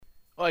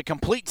A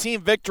complete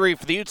team victory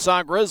for the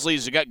Utah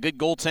Grizzlies. You got good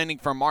goaltending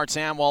from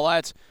Martin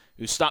Ouellet,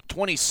 who stopped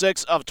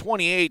 26 of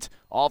 28.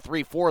 All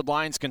three forward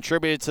lines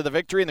contributed to the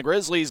victory, and the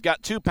Grizzlies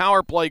got 2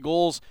 power play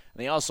goals.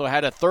 And they also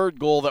had a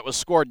third goal that was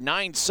scored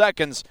 9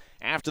 seconds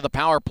after the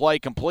power play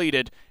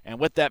completed.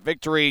 And with that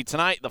victory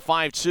tonight, the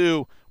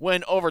 5-2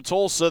 win over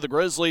Tulsa, the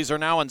Grizzlies are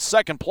now in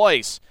second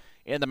place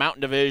in the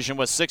Mountain Division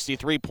with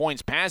 63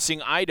 points,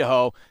 passing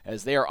Idaho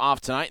as they are off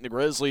tonight. And the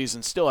Grizzlies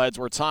and Steelheads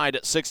were tied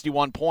at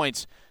 61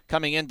 points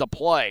coming into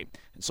play.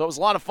 And so it was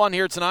a lot of fun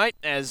here tonight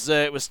as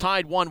it was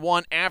tied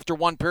 1-1 after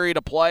one period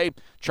of play.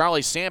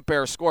 Charlie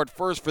Samper scored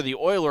first for the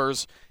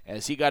Oilers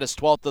as he got his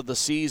 12th of the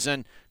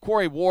season.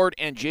 Corey Ward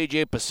and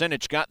J.J.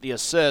 Pasinich got the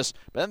assist.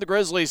 But then the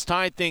Grizzlies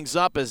tied things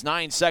up as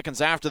 9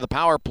 seconds after the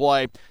power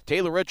play,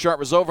 Taylor Richard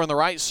was over in the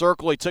right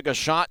circle. He took a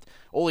shot.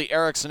 Ole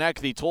Eriksson,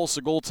 the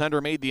Tulsa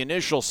goaltender, made the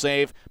initial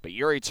save, but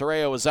Yuri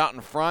Tereo was out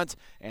in front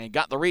and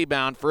got the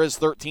rebound for his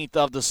 13th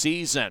of the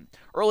season.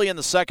 Early in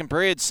the second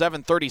period,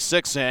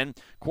 7:36 in,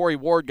 Corey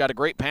Ward got a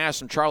great pass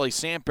from Charlie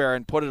Samper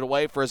and put it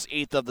away for his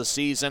 8th of the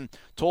season.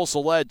 Tulsa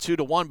led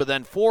 2-1, but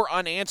then 4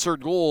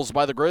 unanswered goals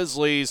by the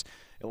Grizzlies.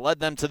 It led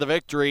them to the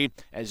victory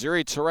as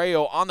Yuri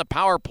Tereo on the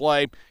power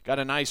play got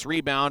a nice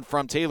rebound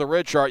from Taylor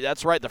Richard.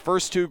 That's right, the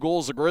first 2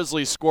 goals the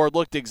Grizzlies scored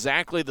looked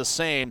exactly the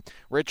same.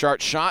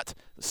 Richard shot,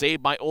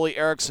 saved by Ole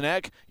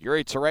Eriksson.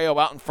 Yuri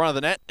Tereo out in front of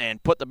the net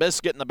and put the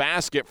biscuit in the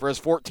basket for his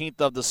 14th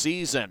of the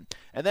season.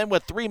 And then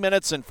with 3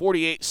 minutes and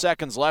 48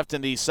 seconds left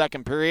in the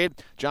second period,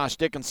 Josh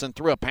Dickinson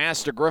threw a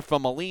pass to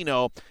Griffin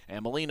Molino,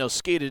 and Molino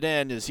skated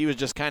in as he was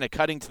just kind of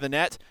cutting to the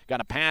net.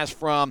 Got a pass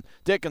from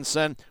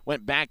Dickinson,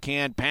 went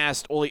backhand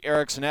past Ole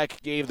Eriksson,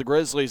 gave the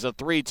Grizzlies a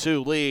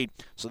 3-2 lead.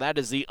 So that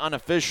is the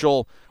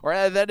unofficial,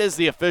 or that is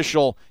the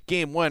official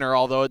game winner,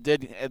 although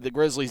the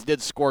Grizzlies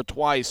did score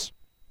twice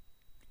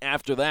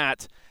after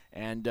that.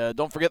 And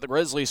don't forget the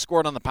Grizzlies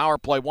scored on the power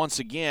play once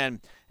again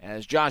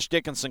as Josh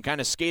Dickinson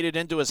kind of skated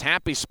into his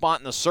happy spot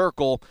in the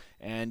circle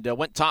and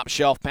went top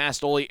shelf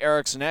past Ole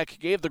Eriksson.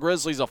 Gave the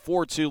Grizzlies a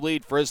 4-2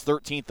 lead for his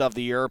 13th of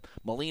the year.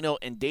 Molino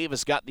and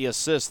Davis got the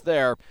assist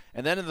there.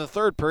 And then in the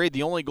third period,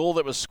 the only goal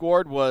that was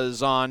scored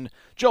was on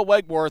Joe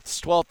Wegworth's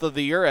 12th of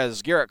the year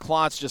as Garrett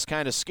Klotz just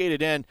kind of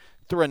skated in,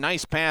 threw a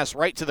nice pass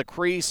right to the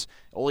crease.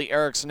 Ole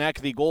Eriksson,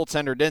 the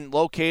goaltender, didn't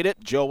locate it.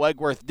 Joe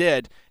Wegworth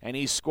did, and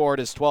he scored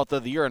his 12th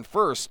of the year and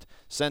first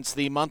since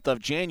the month of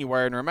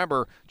January. And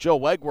remember, Joe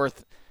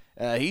Wegworth,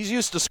 he's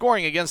used to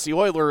scoring against the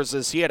Oilers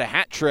as he had a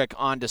hat trick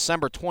on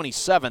December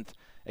 27th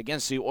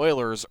against the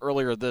Oilers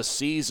earlier this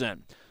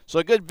season. So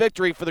a good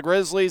victory for the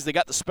Grizzlies. They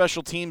got the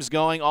special teams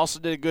going,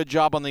 also did a good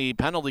job on the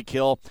penalty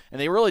kill,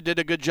 and they really did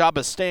a good job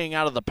of staying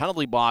out of the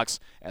penalty box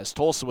as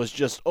Tulsa was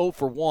just 0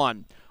 for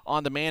 1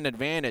 on the man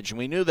advantage. And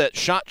we knew that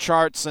shot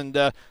charts and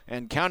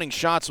counting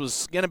shots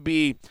was going to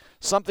be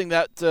something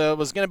that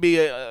was going to be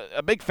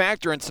a big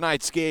factor in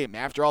tonight's game.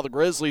 After all, the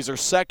Grizzlies are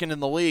second in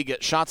the league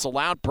at shots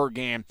allowed per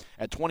game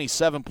at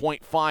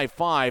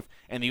 27.55,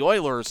 and the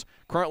Oilers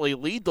currently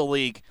lead the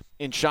league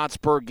in shots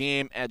per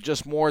game at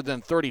just more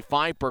than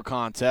 35 per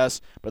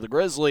contest. But the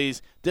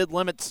Grizzlies did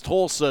limit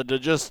Tulsa to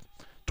just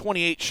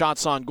 28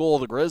 shots on goal.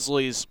 The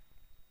Grizzlies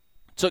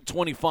took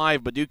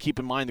 25, but do keep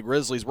in mind the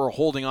Grizzlies were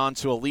holding on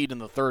to a lead in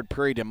the third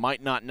period and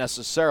might not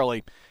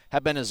necessarily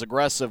have been as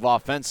aggressive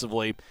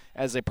offensively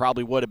as they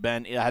probably would have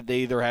been had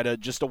they either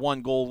had just a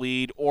one-goal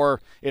lead or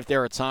if they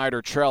were tied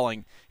or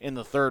trailing in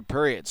the third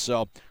period.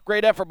 So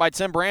great effort by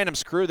Tim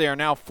Branham's crew. They are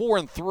now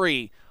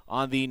 4-3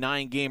 on the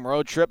 9-game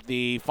road trip.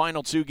 The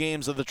final 2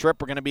 games of the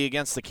trip are going to be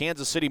against the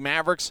Kansas City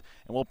Mavericks,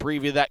 and we'll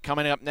preview that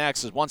coming up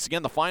next. As once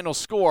again, the final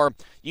score,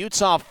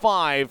 Utah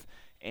 5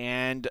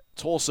 and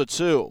Tulsa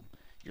 2.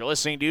 You're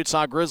listening to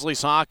Utah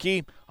Grizzlies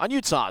Hockey on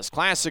Utah's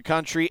Classic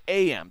Country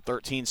AM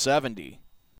 1370.